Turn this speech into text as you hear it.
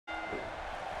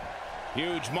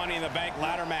Huge Money in the Bank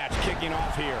ladder match kicking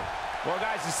off here. Well,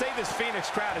 guys, to say this Phoenix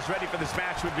crowd is ready for this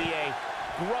match would be a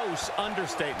gross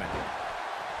understatement.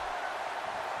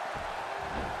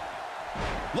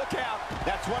 Look out.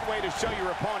 That's one way to show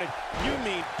your opponent you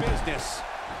mean business.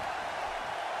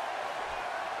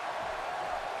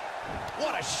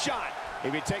 What a shot.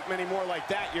 If you take many more like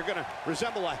that, you're going to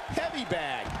resemble a heavy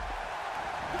bag.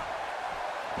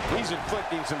 He's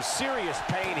inflicting some serious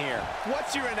pain here.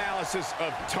 What's your analysis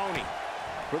of Toni?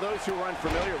 For those who are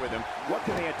unfamiliar with him, what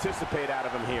can they anticipate out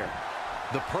of him here?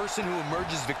 The person who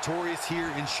emerges victorious here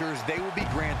ensures they will be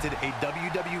granted a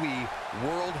WWE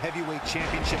World Heavyweight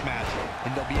Championship match,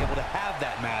 and they'll be able to have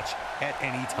that match at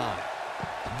any time.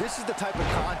 This is the type of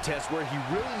contest where he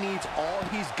really needs all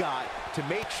he's got to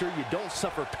make sure you don't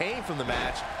suffer pain from the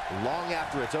match long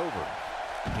after it's over.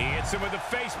 He hits him with a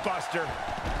face buster.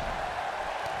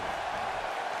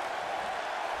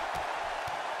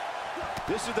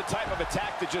 This is the type of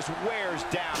attack that just wears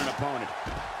down an opponent.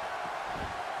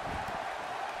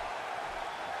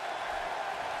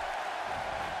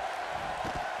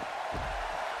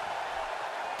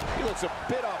 He looks a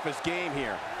bit off his game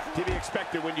here. To be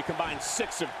expected when you combine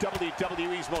 6 of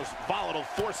WWE's most volatile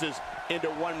forces into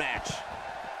one match.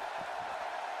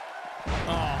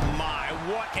 Oh my,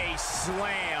 what a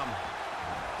slam.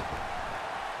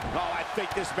 Oh, I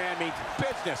think this man means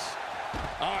business.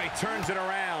 Oh, he turns it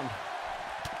around.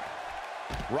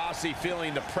 Rossi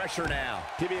feeling the pressure now.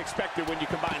 To be expected when you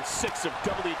combine 6 of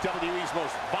WWE's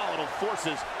most volatile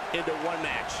forces into one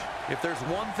match. If there's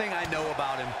one thing I know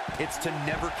about him, it's to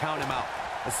never count him out,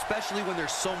 especially when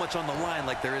there's so much on the line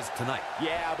like there is tonight.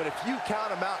 Yeah, but if you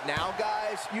count him out now,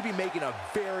 guys, you'd be making a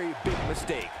very big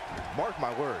mistake. Mark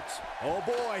my words. Oh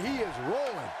boy, he is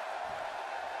rolling.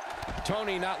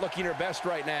 Toni not looking her best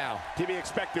right now. To be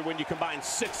expected when you combine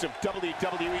 6 of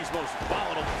WWE's most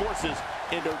volatile forces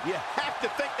into... You have to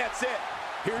think that's it.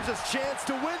 Here's his chance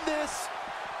to win this.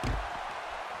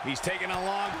 He's taking a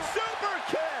long Super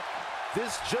kick.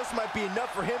 This just might be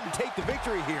enough for him to take the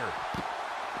victory here.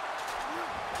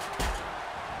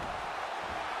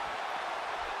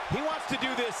 He wants to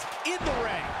do this in the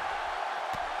ring.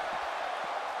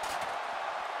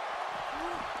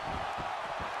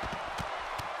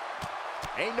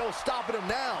 Ain't no stopping him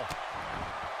now.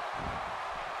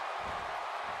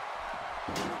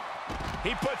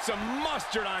 He put some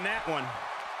mustard on that one.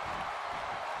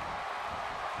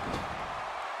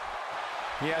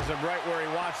 He has him right where he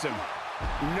wants him.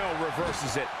 No,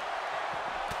 reverses it.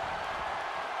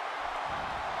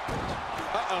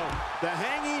 Uh-oh. The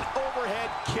hanging overhead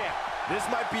kick. This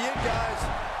might be it, guys.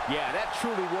 Yeah, that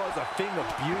truly was a thing of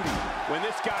beauty. When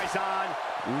this guy's on,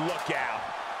 look out.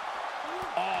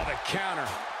 Oh, the counter.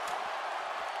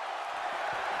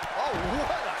 Oh,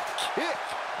 what a kick.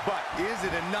 But is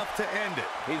it enough to end it?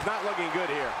 He's not looking good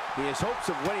here. His hopes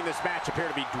of winning this match appear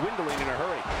to be dwindling in a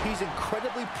hurry. He's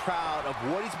incredibly proud of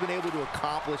what he's been able to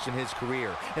accomplish in his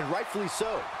career, and rightfully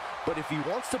so. But if he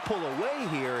wants to pull away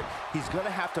here, he's going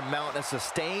to have to mount a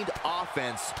sustained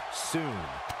offense soon.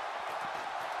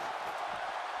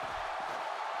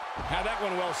 Had that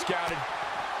one well scouted.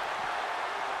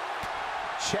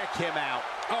 Check him out.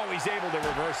 Oh, he's able to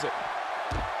reverse it.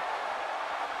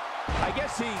 I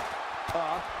guess he...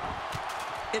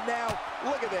 and now,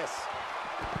 look at this.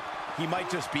 He might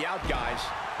just be out, guys.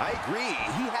 I agree.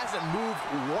 He hasn't moved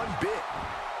one bit.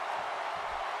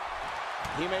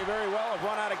 He may very well have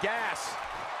run out of gas.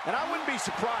 And I wouldn't be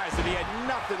surprised if he had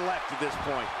nothing left at this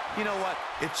point. You know what?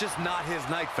 It's just not his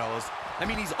night, fellas. I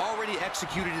mean, he's already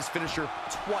executed his finisher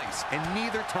twice, and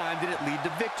neither time did it lead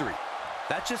to victory.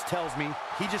 That just tells me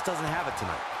he just doesn't have it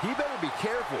tonight. He better be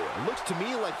careful. It looks to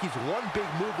me like he's one big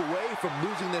move away from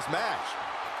losing this match.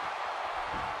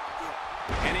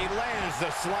 And he lands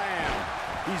the slam.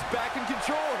 He's back in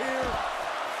control here.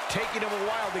 Taking him a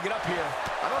while to get up here.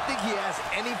 I don't think he has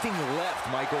anything left,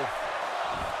 Michael.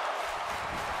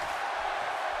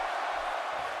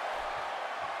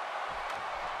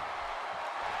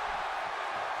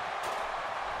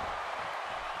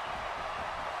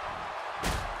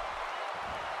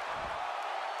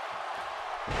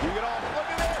 Look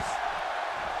at this.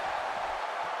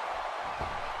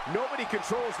 Nobody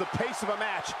controls the pace of a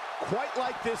match quite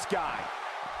like this guy.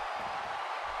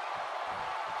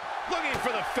 Looking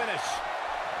for the finish.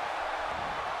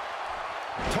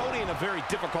 Toni in a very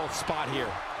difficult spot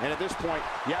here. And at this point,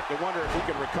 you have to wonder if he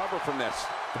can recover from this.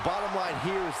 The bottom line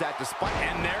here is that despite...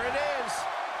 And there it is.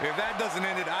 If that doesn't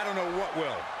end it, I don't know what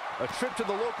will. A trip to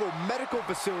the local medical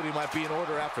facility might be in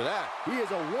order after that. He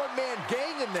is a one-man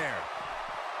gang in there.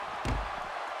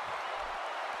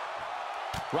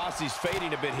 Rossi's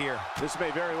fading a bit here. This may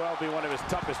very well be one of his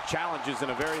toughest challenges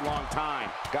in a very long time.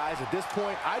 Guys, at this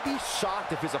point, I'd be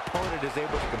shocked if his opponent is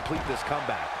able to complete this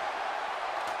comeback.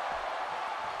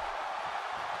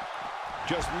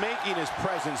 Just making his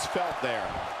presence felt there.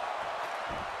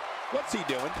 What's he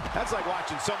doing? That's like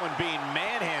watching someone being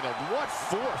manhandled. What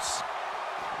force!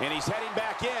 And he's heading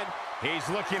back in. He's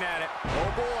looking at it.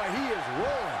 Oh boy, he is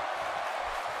rolling.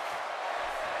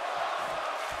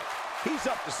 He's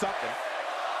up to something.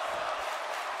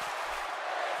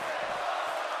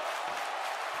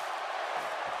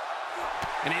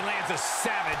 And he lands a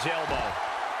savage elbow.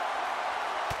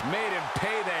 Made him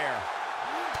pay there.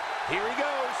 Here he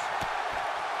goes.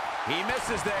 He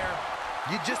misses there.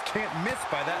 You just can't miss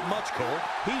by that much, Cole.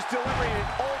 He's delivering an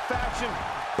old-fashioned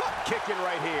butt kicking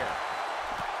right here.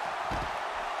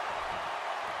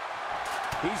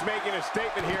 He's making a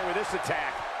statement here with this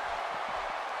attack.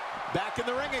 Back in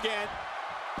the ring again.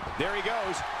 There he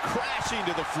goes, crashing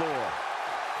to the floor.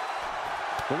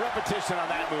 The repetition on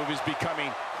that move is becoming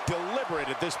deliberate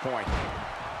at this point.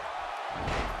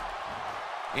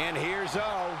 And here's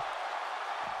O.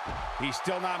 He's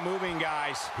still not moving,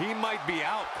 guys. He might be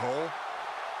out, Cole.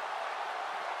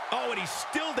 Oh, and he's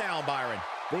still down, Byron.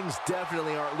 Things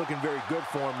definitely aren't looking very good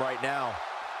for him right now.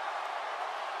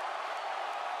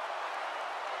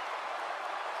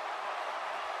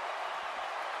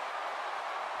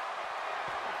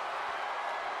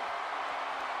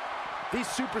 These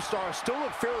superstars still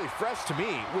look fairly fresh to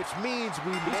me, which means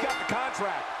He's got the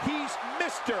contract. He's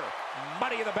Mr.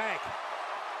 Money in the Bank.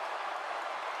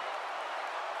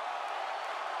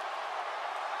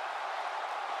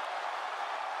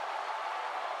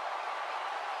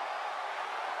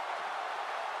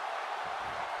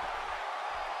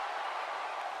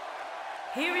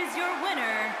 Here is your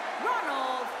winner,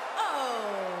 Ronald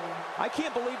O. I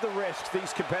can't believe the risks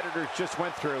these competitors just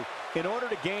went through in order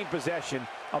to gain possession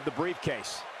of the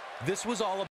briefcase. This was all